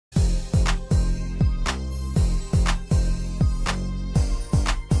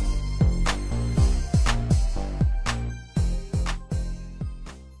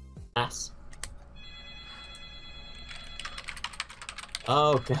Ass.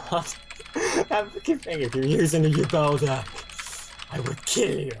 Oh god. That fucking thing, if you're using a Yubel deck, I would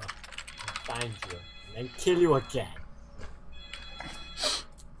kill you. Find you. And then kill you again.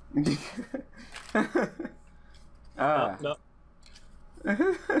 No.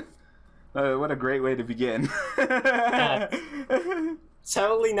 What a great way to begin.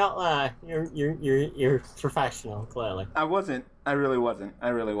 Totally not you're professional, clearly. I wasn't. I really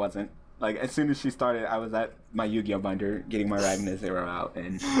wasn't. Like, as soon as she started, I was at my Yu-Gi-Oh binder getting my Ragnar Zero out,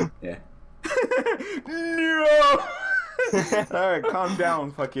 and yeah. No! Alright, calm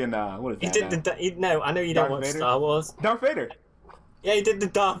down, fucking, what is that? He did no, I know you don't watch Star Wars. Darth Vader! Yeah, he did the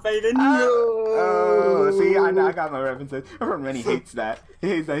Darth Vader. No! Oh, see, I got my references. My friend Rennie hates that. He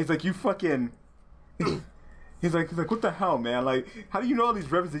hates that. He's like, you fucking... He's like, what the hell, man? Like, how do you know all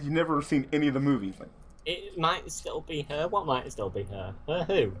these references? You've never seen any of the movies. Like, it might still be her. What might it still be her? Her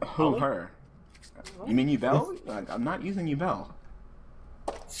who? Who, her? You mean Yubel? Like, I'm not using Yubel.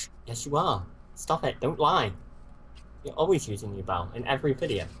 Yes, you are. Stop it. Don't lie. You're always using Yubel in every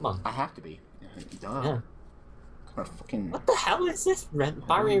video. Come on. I have to be. Duh. Yeah. Fucking... What the hell is this?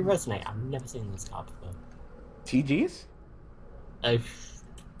 Barrier Resonate? I've never seen this card before. TGs? I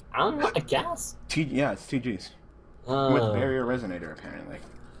don't know, I guess. Yeah, it's TGs. With Barrier Resonator, apparently.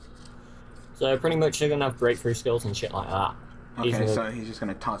 So pretty much you're gonna have breakthrough skills and shit like that. Okay, so he's just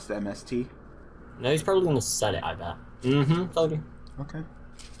gonna toss the MST? No, he's probably gonna set it, I bet. Mm-hmm, told you. Okay.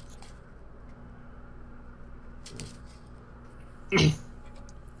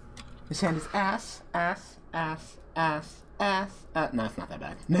 His hand is ass. No, it's not that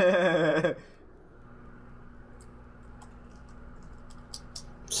bad.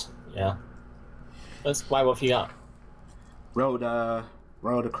 Yeah. Let's why what have you got? Rhoda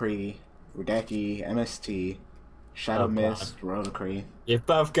Cree, Koa'Ki, MST, Shadow Mist, Rhoda Cree. You've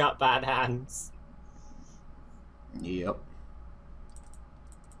both got bad hands. Yep.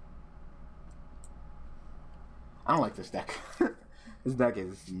 I don't like this deck. This deck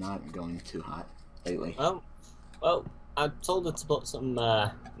is not going too hot lately. Well, I told her to put some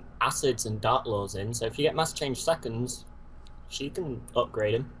acids and Dark Lords in, so if you get Master Change seconds, she can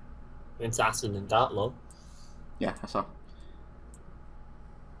upgrade him into acid and Dark Lord. Yeah, I saw.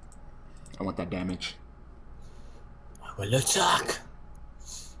 I want that damage. I will attack!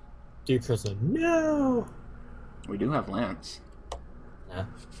 Do prison. No! We do have Lance. Yeah.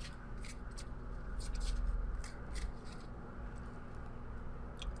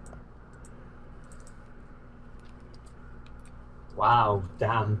 Wow,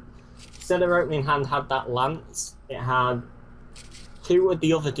 damn. Instead of opening hand had that Lance, it had 2 of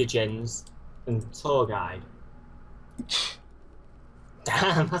the other Digins and Tour Guide.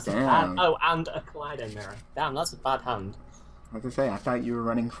 Damn, that's a bad... Oh, and a Kaleido Mirror. Damn, that's a bad hand. I was gonna say, I thought you were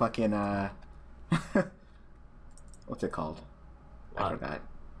running fucking, what's it called? What? I forgot.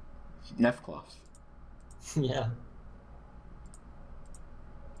 Nefcloths. Yeah.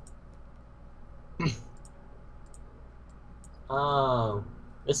 Oh.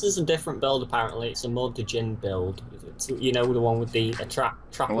 This is a different build, apparently. It's a more Dijin build. It's, you know, the one with the trap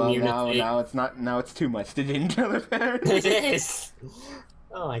immunity. Well, now it's not. Now it's too much Dijin kill, apparently. It is!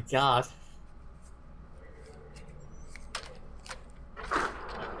 Oh my god.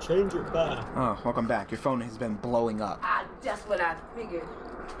 Change it back. Oh, welcome back. Your phone has been blowing up. That's what I figured.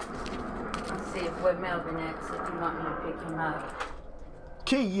 Let's see where Melvin at, if you want me to pick him up.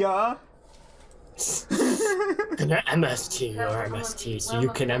 Kia! Gonna MST your MST, so you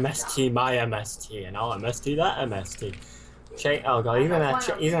can MST my MST, and I'll MST that MST. Oh god, you're gonna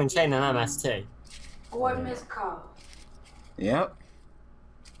chain an MST. Or missed call. Yep.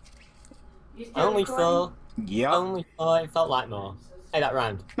 Only for it felt like more. Hey, that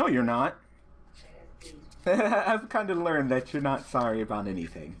rhymed. No, you're not. I've kind of learned that you're not sorry about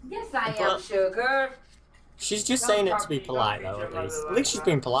anything. Yes, I am, sugar. She's just saying it to be polite, though, at least. At least she's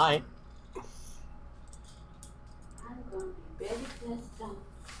being polite.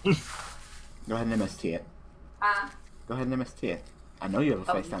 Go ahead and MST it. Go ahead and MST it. I know you have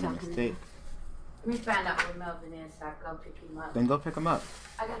a FaceTime MST. Let me find out where Melvin is so I can go pick him up. Then go pick him up.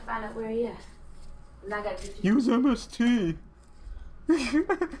 I gotta find out where he is. And I gotta get Use MST.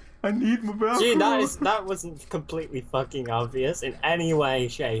 I need my bell. Gee, that wasn't completely fucking obvious in any way,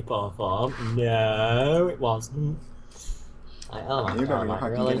 shape, or form. No, it wasn't. Like, oh my god, god, like,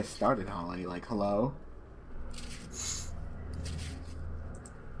 fucking really? get it started, Holly. Like, hello.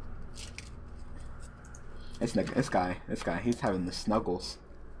 This guy, he's having the snuggles.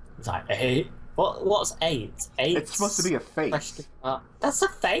 It's like 8. What's 8? 8? It's supposed to be a face. That's a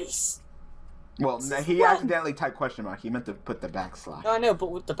face? Well, he accidentally typed question mark. He meant to put the backslash. No, I know,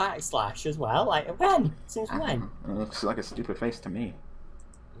 but with the backslash as well. Like, when? Since when? It looks like a stupid face to me.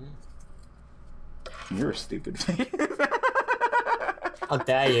 You're a stupid face. How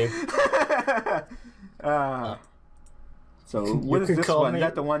dare you? So, what is this one? Is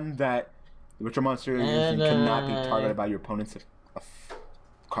that the one that the Virtual Monster cannot be targeted by your opponent's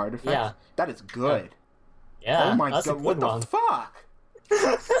card effect? Yeah. That is good. Yeah, oh my that's god, a good what one. the fuck?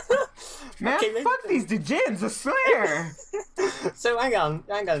 Man, Okay, fuck these degens, I swear! So hang on.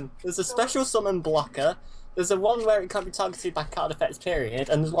 There's a special summon blocker. There's a one where it can't be targeted by card effects, period,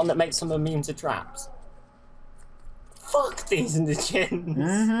 and there's one that makes them immune to traps. Fuck these indigents!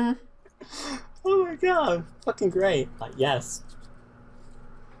 Mm-hmm. Oh my god, fucking great. Like, yes.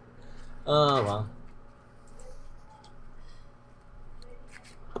 Oh well.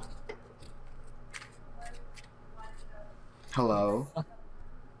 Hello.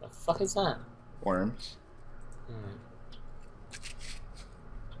 The fuck is that? Worms.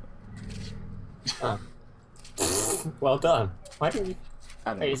 Oh. Well done. Why didn't you... I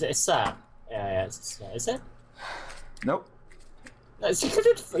don't Wait, know. is it a set? Yeah, it's a set. Is it? Nope. No, you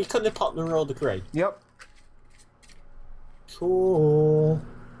couldn't have popped the roll degree. Yep. Cool.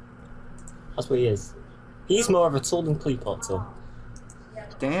 That's what he is. He's more of a tool than Kleepot tool.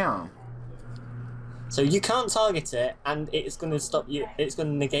 Damn. So you can't target it, and it's going to stop you. It's going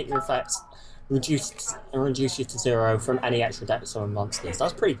to negate your effects, reduce you to 0 from any extra deck summon monsters.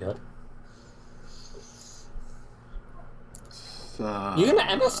 That's pretty good. You're going to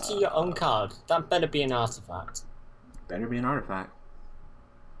MST your own card. That better be an artifact. Better be an artifact.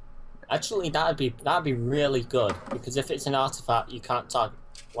 Actually, that'd be really good, because if it's an artifact, you can't target.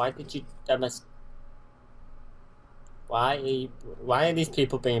 Why did you MS? Why are these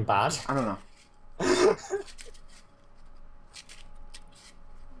people being bad? I don't know.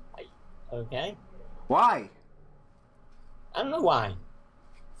 Okay. Why? I don't know why.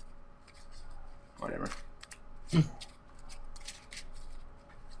 Whatever.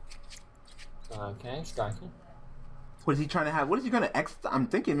 Okay, striking. What is he trying to have? What is he gonna I'm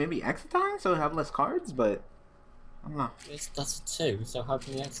thinking maybe Exotime, so he'll have less cards, but I don't know. That's a 2, so how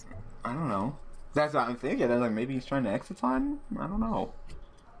can you exit? I don't know. That's what I'm thinking. I'm like, maybe he's trying to Exotime? I don't know.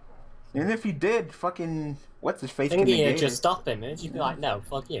 And if he did, fucking what's his face? Thingy would just stop him. You'd be like, no,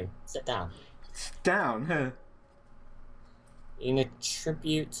 fuck you. Sit down. Down, huh? You need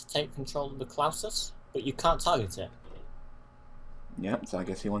tribute to take control of the Colossus, but you can't target it. Yep, so I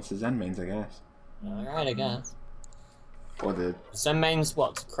guess he wants the Zen mains, I guess. Alright, I guess. Or the Zen mains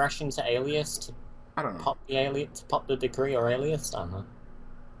what? To crash into Alias to I don't know. pop the Alias, to pop the Decree or Alias? I don't know.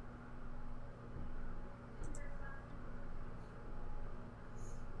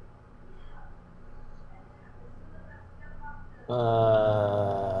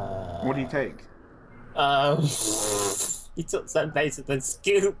 What do you take? He took Zen base and then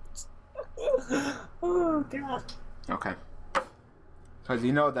scooped. Oh god. Okay. Because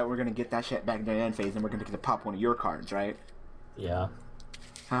you know that we're gonna get that shit back during the end phase and we're gonna get to pop one of your cards, right? Yeah.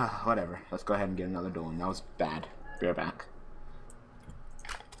 Whatever. Let's go ahead and get another duel. That was bad. We're back.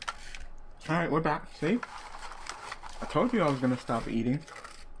 Alright, we're back. See? I told you I was gonna stop eating.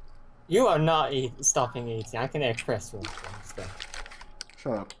 You are not stopping eating. I can hear Chris one still.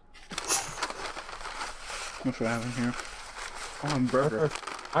 Shut up. What's what I have in here? Oh, I'm burger.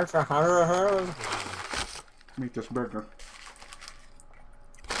 Make this burger.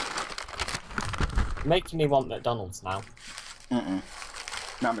 Making me want McDonald's now.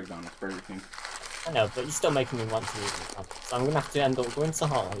 Not McDonald's, Burger King. I know, but you're still making me want to eat McDonald's. So I'm gonna have to end up going to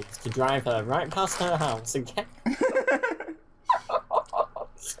Holly's to drive her right past her house again.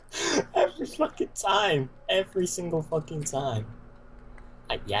 Every fucking time. Every single fucking time.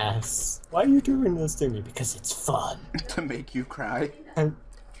 Like, yes. Why are you doing this to me? Because it's fun. To make you cry. And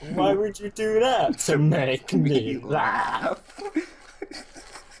why would you do that? To make me laugh.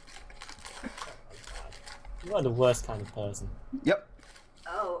 You are the worst kind of person. Yep.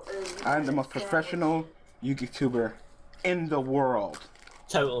 Oh, I'm the most professional YouTuber in the world.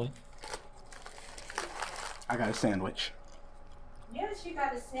 Totally. I got a sandwich. Yes, you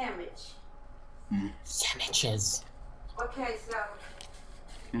got a sandwich. Sandwiches. Okay, so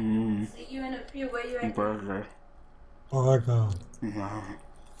see you in a few. Where you at? Burger. Oh my god.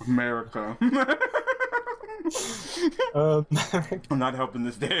 America. I'm not helping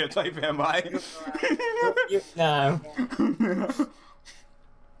this stereotype, am I? No.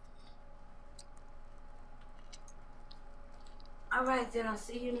 All right, then I'll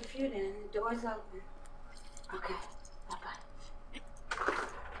see you in a few. Then the door's open. Okay. Bye bye.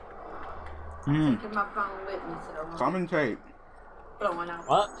 Taking my phone with me, so Commentate. blowing out.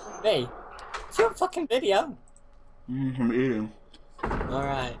 What? Me? do a fucking video. I'm eating.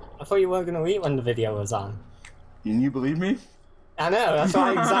 Alright. I thought you were going to eat when the video was on. And you believe me? I know, that's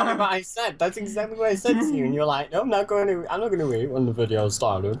exactly what I said. That's exactly what I said to you, and you're like, no, I'm not going to eat when the video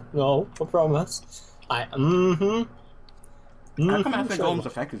started. No, I promise. How come Acid sure. Golem's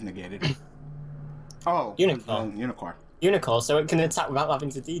effect is negated? Oh, Unicorn. Unicorn. Unicorn, so it can attack without having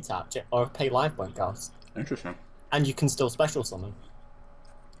to detach it or pay life point cost. Interesting. And you can still special summon.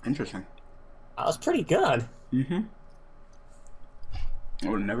 Interesting. That was pretty good. I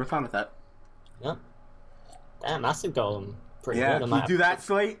would have never thought of that. Yep. Damn, Acid Golem. Pretty Yeah, good. you do that,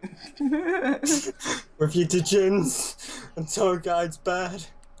 Slate? Review to Jins and tour guide's bad.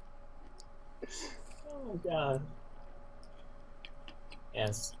 Oh god.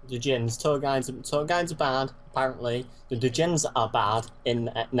 Yes, the Djinns. Tour guides are bad, apparently. The Djinns are bad in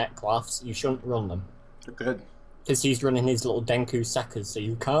Netcloths. You shouldn't run them. They're good. Because he's running his little Denku Sekkers, so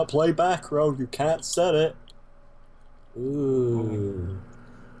you can't play back row, you can't set it. Ooh.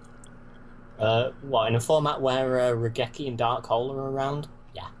 What, in a format where Regeki and Dark Hole are around?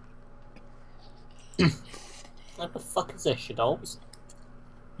 Yeah. What the fuck is this, Shadows?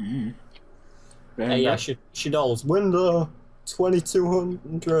 Yeah, Shadows. Window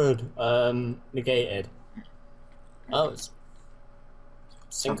 2200. Negated. Oh, it's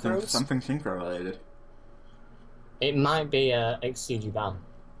synchros? Something synchro related. It might be XCG Ban.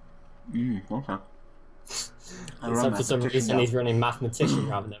 Okay. Except for some reason he's running Mathematician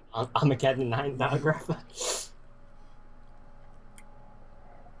rather than Armageddon 9 Diagrapher.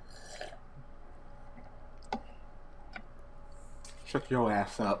 Shut your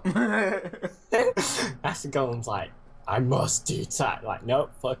ass up. Acid Golem's like, I must do that. Like,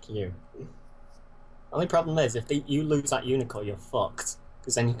 nope, fuck you. Only problem is, if you lose that Unicorn, you're fucked.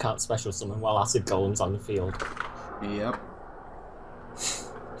 Because then you can't special summon while Acid Golem's on the field. Yep.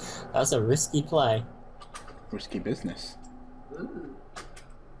 That's a risky play. Risky business. Ooh.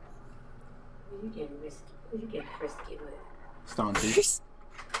 What you getting frisky with? Stonzy.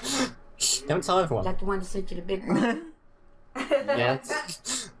 Don't tell everyone. That the one that sent you the big one? Yeah.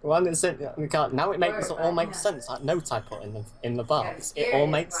 The one that sent we can't now it makes it all makes sense. Like note I put in the box. It all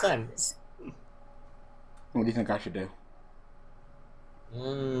makes sense. What do you think I should do?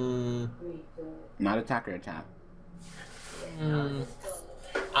 Not attack or attack.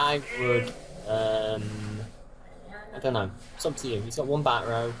 I would I don't know. It's up to you. He's got one bat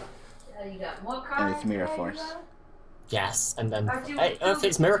row. And it's Mirror Force. Yes, and then hey, if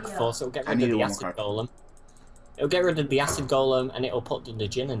it's Miracle Force, it'll get rid of the Acid Golem. It'll get rid of the Acid Golem, and it'll put the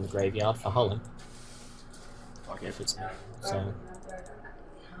Djinn in the graveyard for Holly. Okay. If it's so.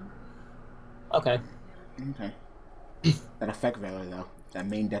 Okay. Okay. That effect veiler though, that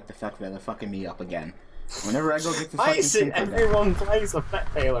main deck effect veiler fucking me up again. Whenever I go get this Why fucking is it everyone deck, plays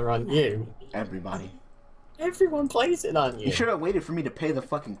Effect Veiler on you? everybody. Everyone plays it on you. You should have waited for me to pay the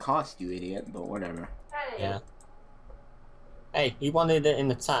fucking cost, you idiot. But whatever. Yeah. Hey, he wanted it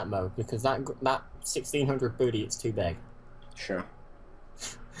in attack mode because that 1600 booty it's too big. Sure.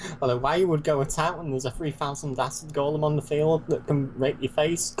 Although why you would go attack when there's a 3000 Acid Golem on the field that can rape your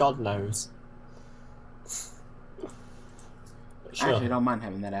face, God knows. Sure. I actually don't mind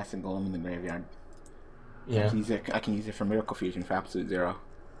having that Acid Golem in the graveyard. Yeah. I can use it for Miracle Fusion for Absolute Zero.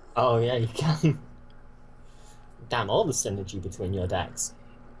 Oh yeah, you can. Damn, all the synergy between your decks.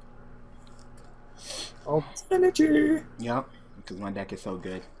 Oh, synergy! Yep, because my deck is so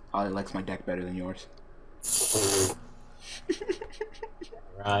good. Ollie likes my deck better than yours.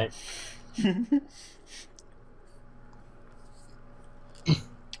 Right.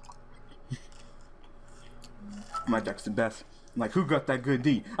 My deck's the best. I'm like, who got that good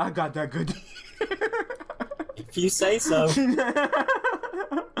D? I got that good D. If you say so.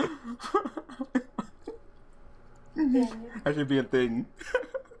 That should be a thing.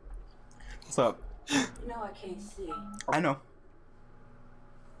 What's up? No, I can't see. I know.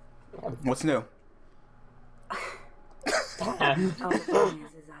 What's new? Damn. Oh,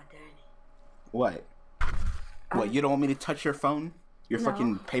 finances are dirty. What? What, you don't want me to touch your phone? Your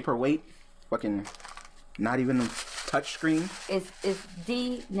fucking paperweight? Fucking not even a touch screen? It's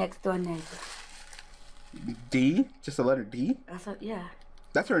D next door neighbor. D? Just the letter D? Yeah.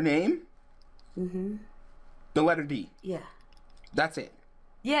 That's her name? Mm-hmm. The letter D? Yeah. That's it?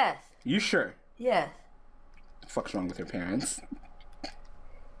 Yes. You sure? Yes. What the fuck's wrong with your parents?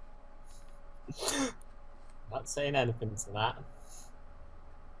 Not saying anything to that.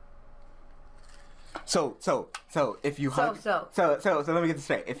 So if you hug so let me get this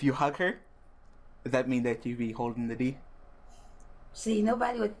straight. If you hug her, does that mean that you be holding the D? See,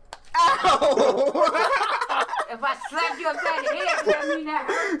 nobody would. Ow! If I slap you upside the head, does that mean that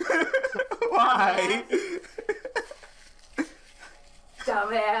hurt? Why?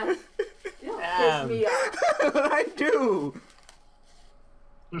 Dumbass. You don't piss me off. I do.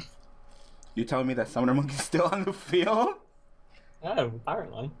 You telling me that Summoner Monkey's still on the field? Oh,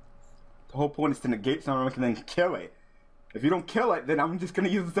 apparently. The whole point is to negate Summoner Monkey and then kill it. If you don't kill it, then I'm just gonna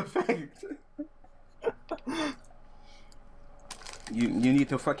use the effect. You need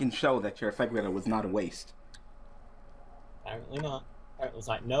to fucking show that your effect letter was not a waste. Apparently not. Apparently it was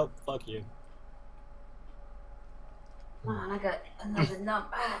like, nope, fuck you. Come on, I got another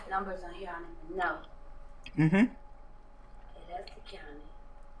numbers on here I don't even know. Mm-hmm. Okay, that's the county.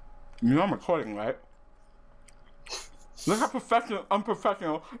 You know I'm recording, right? Look how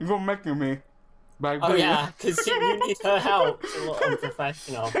unprofessional you're making me. Oh yeah, because you need her help to look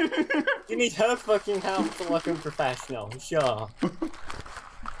unprofessional. You need her fucking help to look unprofessional, sure.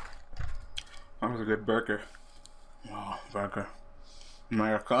 That was a good burger. Oh, burger.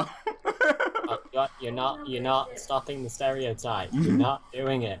 America. You're not stopping the stereotype. You're not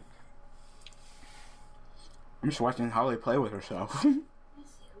doing it. I'm just watching Holly play with herself.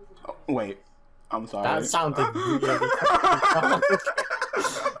 Oh, wait. I'm sorry. That sounded really wrong.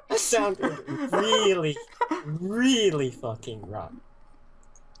 That sounded really, really fucking wrong.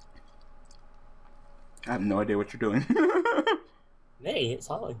 I have no idea what you're doing. Me, it's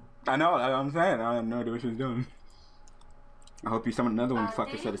Holly. I know, I'm saying. I have no idea what she's doing. I hope you summon another one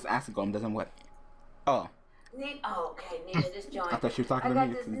fucker so this acid golem doesn't what? Oh. Okay, Nina, this joint. I thought she was talking I to got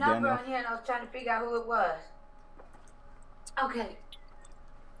me. this number on here and I was trying to figure out who it was. Okay.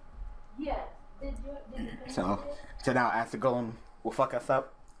 Yes. So now acid golem will fuck us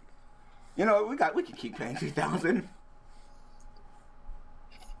up. You know, we can keep paying 3,000.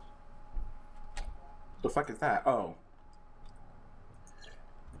 The fuck is that? Oh.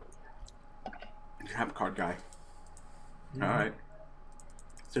 Trap card guy. Alright.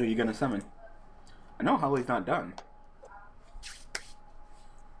 So you're gonna summon. I know Holly's not done.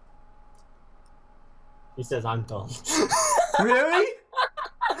 He says I'm done. Really?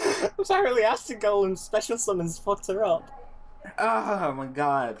 Apparently Acid Golem special summons fucked her up. Oh my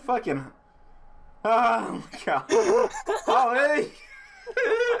god. Fucking. Oh my god. Holly!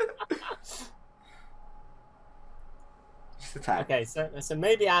 Just attack. Okay, so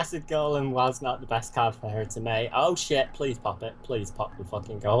maybe Acid Golem was not the best card for her to make. Oh shit, please pop it. Please pop the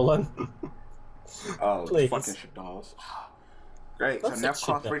fucking Golem. Oh, please. fucking Shadals. Great, What's so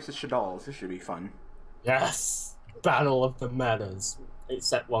Nefkoth versus Shadals. This should be fun. Yes! Battle of the Metas.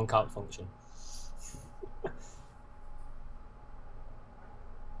 Except one can't function.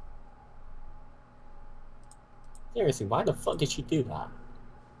 Seriously, why the fuck did she do that?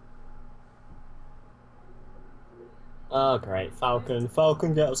 Oh great, Falcon.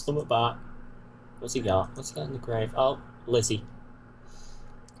 Falcon, get us something back. What's he got? What's he got in the grave? Oh, Lizzie.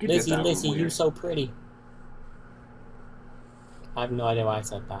 Lizzie, you're so pretty. I have no idea why I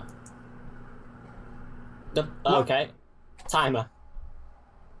said that. Okay. Timer.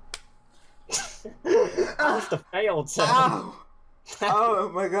 That was the failed turn. Ow!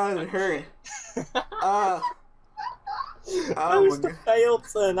 Oh my god, it hurt. That was the failed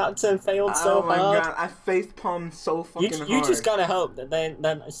turn. That turn failed so hard. Oh my god, I facepalmed so fucking hard. You just gotta hope that they're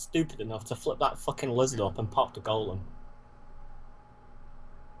not stupid enough to flip that fucking lizard up and pop the golem.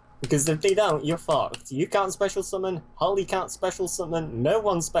 Because if they don't, you're fucked. You can't special summon, Holly can't special summon, no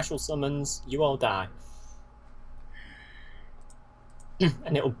one special summons, you all die.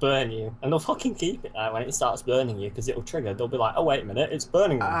 And it'll burn you. And they'll fucking keep it there when it starts burning you, because it'll trigger. They'll be like, oh wait a minute, it's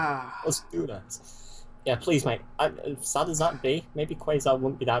burning me. Let's do that. Yeah, please, mate. Sad as that be, maybe Quasar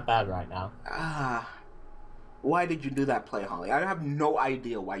wouldn't be that bad right now. Why did you do that play, Holly? I have no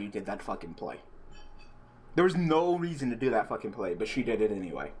idea why you did that fucking play. There was no reason to do that fucking play, but she did it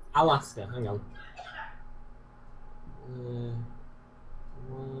anyway. I'll ask her, hang on.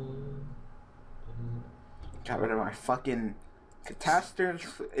 Got rid of my fucking catastrophe.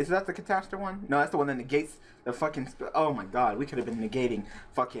 Is that the catastrophe one? No, that's the one that negates the fucking... Oh my god, we could have been negating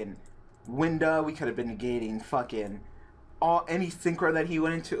fucking Winda. We could have been negating fucking any synchro that he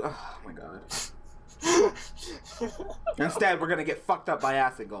went into. Oh my god. Instead, we're gonna get fucked up by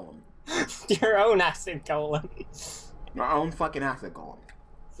Acid Golem. Your own Acid Golem. Our own fucking Acid Golem.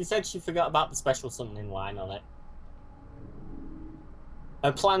 She said she forgot about the special summoning line on it.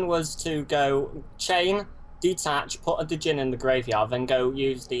 Her plan was to go chain, detach, put a Djinn in the graveyard, then go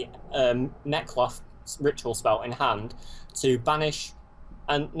use the Neckcloth ritual spell in hand to banish.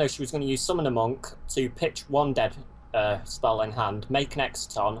 And no, she was going to use Summon a Monk to pitch one dead spell in hand, make an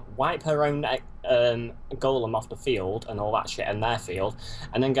Exciton, wipe her own golem off the field and all that shit in their field,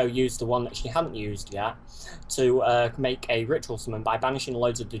 and then go use the one that she hadn't used yet to make a ritual summon by banishing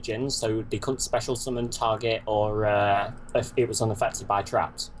loads of the djinns so they couldn't special summon, target, or if it was unaffected by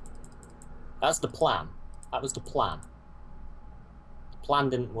traps. That's the plan. That was the plan. The plan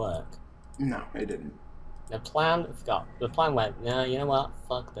didn't work. No, it didn't. The plan went, no, you know what?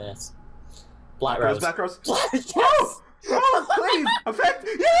 Fuck this. Black Rose. Rose. Black Rose. Yes! Oh, please! Effect!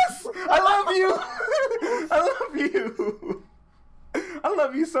 Yes! I love you! I love you! I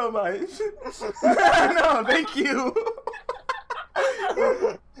love you so much. No, thank you.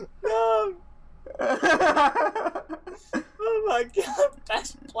 No. Oh my god,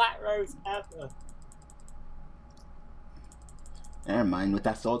 best Black Rose ever. Never mind, with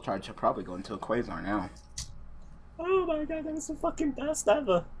that soul charge, she'll probably go into a Quasar now. Oh my god, that was the fucking best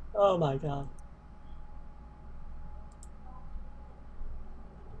ever. Oh my god.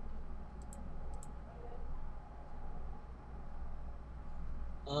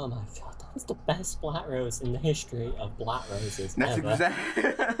 Oh my god, that was the best Black Rose in the history of Black Roses ever. Exactly.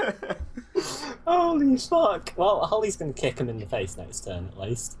 Holy fuck. Well, Holly's gonna kick him in the face next turn at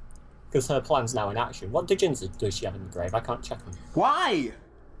least. Because her plan's now in action. What djinns does she have in the grave? I can't check them. Why?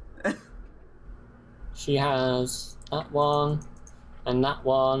 She has that one,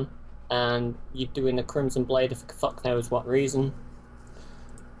 and you're doing a Crimson Blade for fuck knows what reason.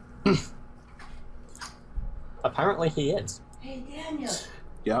 Apparently he is. Hey, Daniel.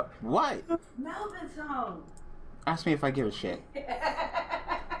 Yep. What? Melvin's home. Ask me if I give a shit.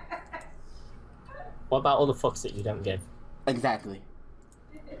 What about all the fucks that you don't give? Exactly.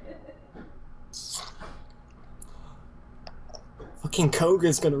 Fucking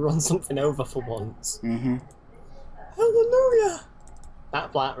Koga's gonna run something over for once. Mm-hmm. Hallelujah!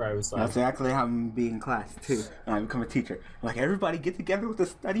 That Black Rose, though. That's exactly how I'm being in class, too, when I become a teacher. Like, everybody get together with a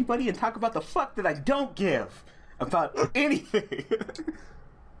study buddy and talk about the fuck that I don't give about anything.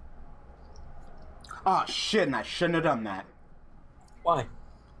 Oh, shit, and I shouldn't have done that. Why?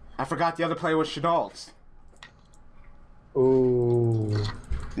 I forgot the other player was Shadol's. Ooh.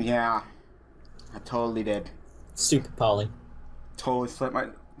 Yeah. I totally did. Super Polly. Totally slipped my...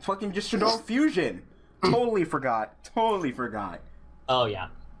 Fucking just Shadol Fusion. Totally forgot. Totally forgot. Oh, yeah.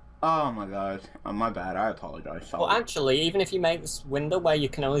 Oh my god. Oh, my bad. I apologize. Sorry. Well, actually, even if you make this window where you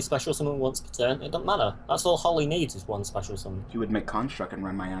can only special summon once per turn, it doesn't matter. That's all Holly needs is one special summon. You would make Construct and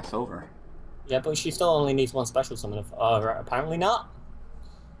run my ass over. Yeah, but she still only needs one special summon. Oh, right, apparently not.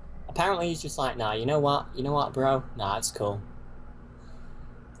 Apparently he's just like, nah, you know what? You know what, bro? Nah, it's cool.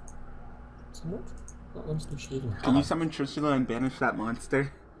 So what ones does she even have? Can you summon Tristula and banish that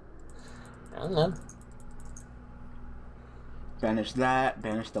monster? I don't know. Banish that,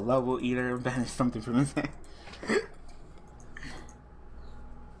 banish the level eater, banish something from his hand.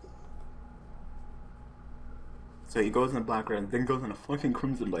 So he goes in a Black Red, then goes in a fucking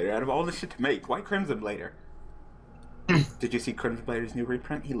Crimson Blader. Out of all the shit to make, why Crimson Blader? Did you see Crimson Blader's new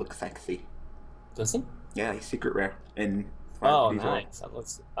reprint? He looks sexy. Does he? Yeah, he's secret rare. And oh, nice.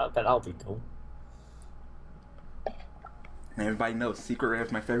 I bet that'll be cool. And everybody knows secret rare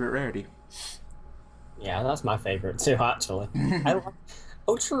is my favorite rarity. Yeah, that's my favorite too, actually. I like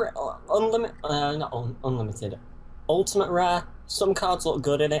Ultra Unlimited, not Unlimited. Ultimate Rare. Some cards look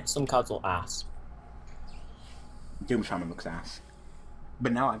good in it, some cards look ass. Doom Shaman looks ass.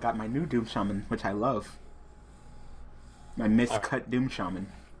 But now I got my new Doom Shaman, which I love. My miscut Doom Shaman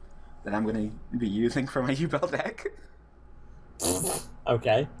that I'm gonna be using for my Yubel deck.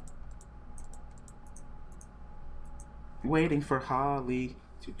 Okay. Waiting for Holly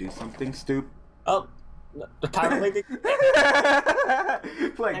to do something stupid. Oh, apparently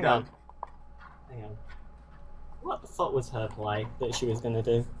Play Hang done. Hang on. What the fuck was her play that she was gonna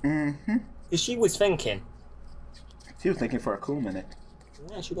do? Mm-hmm. Because she was thinking. She was thinking for a cool minute.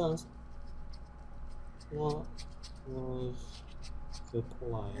 Yeah, she does. What was the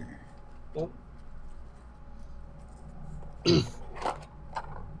play? Nope.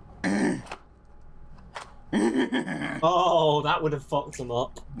 Oh, that would have fucked them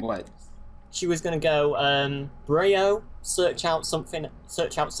up. What? She was gonna go, Brio, search out something,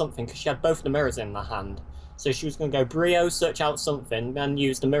 because she had both of the mirrors in her hand. So she was gonna go Brio, search out something, then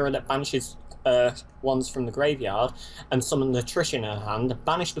use the mirror that banishes ones from the graveyard, and summon the Trish in her hand,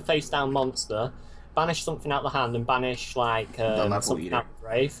 banish the face down monster, banish something out of the hand, and banish, like, something eater. out of the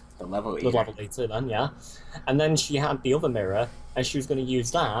grave. The level The eater. level eater, then, yeah. And then she had the other mirror, and she was going to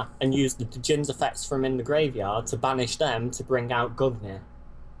use that, and use the Djinns effects from in the graveyard to banish them to bring out Gungnir.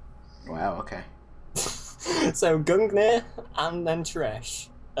 Wow, okay. So Gungnir and then Trish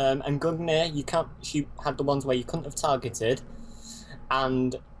And Gungnir, she had the ones where you couldn't have targeted,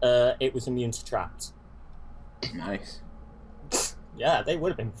 and it was immune to traps. Nice. Yeah, they would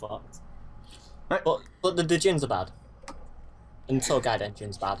have been fucked. Right. But the Djinns are bad. And Tour Guide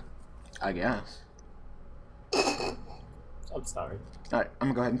Engine's bad. I guess. I'm sorry. Alright, I'm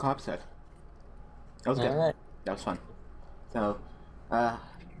gonna go ahead and call episode. That was good. Alright. That was fun. So,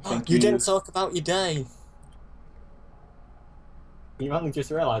 thank you didn't talk about your day. You only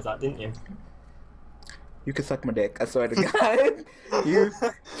just realised that, didn't you? You can suck my dick, I swear to God. You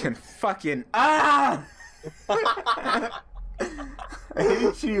can fucking... Ah! I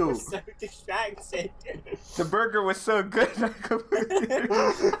hate you. So distracted. The burger was so good.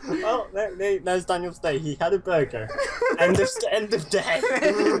 Well, there's Daniel's day. He had a burger. End of day. End of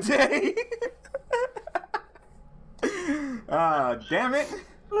day. Ah, damn it.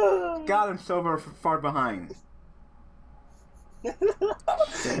 God, I'm so far behind.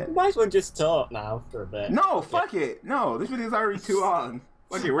 Might as well just talk now for a bit. No, fuck it. No, this video's already too long.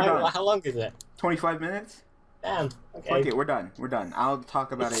 Fuck it, we're done. How long is it? 25 minutes? Damn. Okay. Fuck it, we're done. We're done. I'll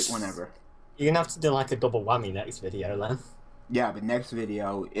talk about it whenever. You're gonna have to do like a double whammy next video then. Yeah, but next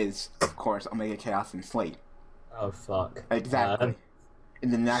video is, of course, Omega Chaos and Slate. Oh fuck. Exactly.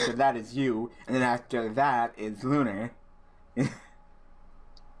 And then after that is you, and then after that is Lunar.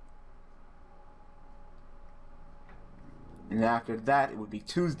 And after that, it would be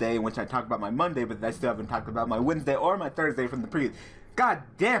Tuesday, in which I talk about my Monday, but I still haven't talked about my Wednesday or my Thursday from the previous. God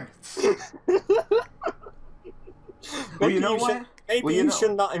damn it! Well, you know what? Maybe you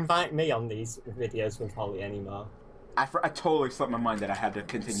should not invite me on these videos with Holly anymore. I totally slipped my mind that I had to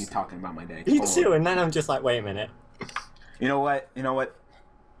continue talking about my day. Me too, and then I'm just like, wait a minute. You know what? You know what?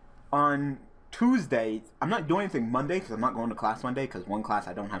 On Tuesday, I'm not doing anything Monday because I'm not going to class Monday because one class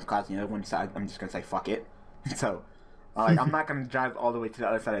I don't have class, and the other one I'm just gonna say fuck it. So, I'm not gonna drive all the way to the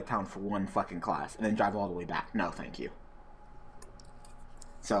other side of town for one fucking class and then drive all the way back. No, thank you.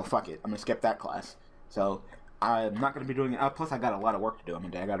 So fuck it. I'm gonna skip that class. So I'm not gonna be doing it. Plus, I got a lot of work to do on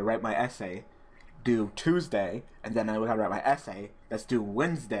Monday. I gotta write my essay, due Tuesday, and then I gotta write my essay that's due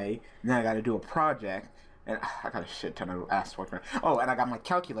Wednesday, and then I gotta do a project, and I got a shit ton of ass work. Oh, and I got my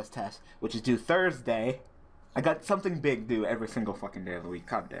calculus test, which is due Thursday. I got something big due every single fucking day of the week.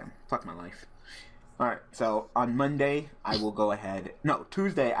 God damn, fuck my life. Alright, so on Monday, I will go ahead. No,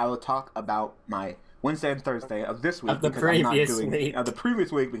 Tuesday, I will talk about my Wednesday and Thursday of this week. Of the previous week. Of the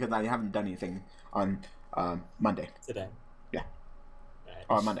previous week because I haven't done anything on Monday. Today. Yeah.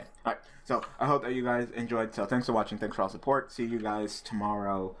 Or on Monday. Alright, so I hope that you guys enjoyed. So thanks for watching. Thanks for all support. See you guys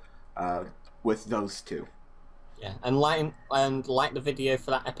tomorrow with those two. Yeah, and like the video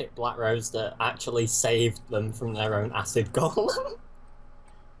for that epic Black Rose that actually saved them from their own acid golem.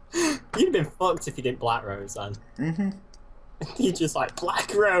 You'd have been fucked if you didn't Black Rose then. Mm-hmm. You're just like,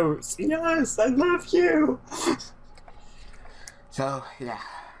 Black Rose, yes, I love you. So, yeah.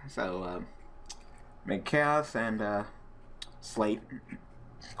 So, Meg Chaos and Slate.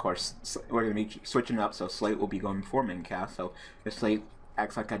 Of course, we're going to be switching up, so Slate will be going before Meg Chaos. So, if Slate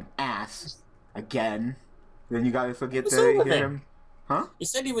acts like an ass again, then you guys will get to hear him. Huh? He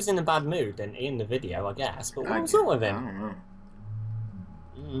said he was in a bad mood in the video, I guess. But what was wrong with him? I don't know.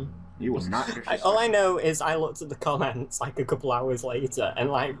 You will not disrespect. All I know is I looked at the comments like a couple hours later,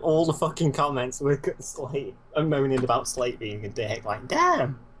 and like all the fucking comments were Slate and moaning about Slate being a dick. Like,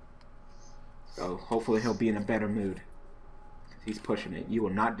 damn. So hopefully he'll be in a better mood. He's pushing it. You will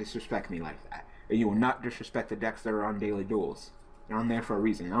not disrespect me like that. And you will not disrespect the decks that are on Daily Duels. They're on there for a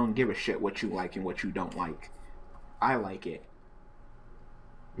reason. I don't give a shit what you like and what you don't like. I like it.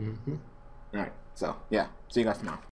 Mm-hmm. Alright, so yeah. See you guys tomorrow.